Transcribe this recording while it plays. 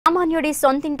సామాన్యుడి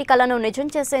సొంతింటి కలను నిజం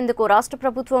చేసేందుకు రాష్ట్ర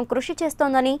ప్రభుత్వం కృషి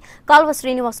చేస్తోందని కాల్వ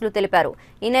శ్రీనివాసులు తెలిపారు.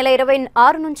 ఈ నెల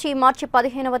 26 నుంచి మార్చి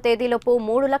 15వ తేదీలోపు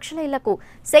 3 లక్షల ఇళ్లకు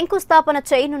శంకుస్థాపన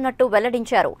చేయనున్నట్టు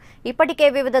వెల్లడించారు. ఇప్పటికే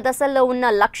వివిధ దశల్లో ఉన్న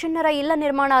 1.5 లక్షల ఇళ్ల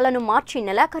నిర్మాణాలను మార్చి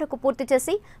నెలాఖరుకు పూర్తి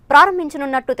చేసి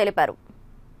ప్రారంభించనున్నట్టు తెలిపారు.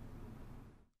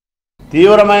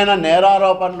 తీవ్రమైన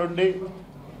నేరారోపణలుండి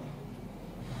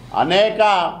అనేక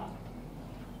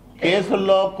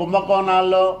కేసుల్లో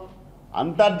కుంభకోణాల్లో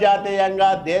అంతర్జాతీయంగా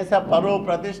దేశ పరువు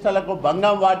ప్రతిష్టలకు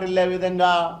భంగం వాటిల్లే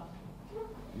విధంగా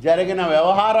జరిగిన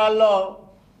వ్యవహారాల్లో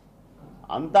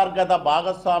అంతర్గత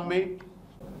భాగస్వామి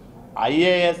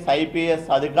ఐఏఎస్ ఐపీఎస్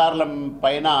అధికారుల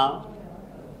పైన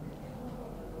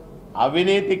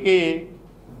అవినీతికి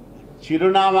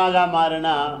చిరునామాగా మారిన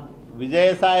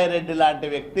విజయసాయి రెడ్డి లాంటి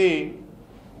వ్యక్తి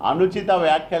అనుచిత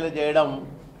వ్యాఖ్యలు చేయడం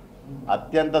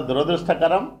అత్యంత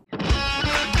దురదృష్టకరం.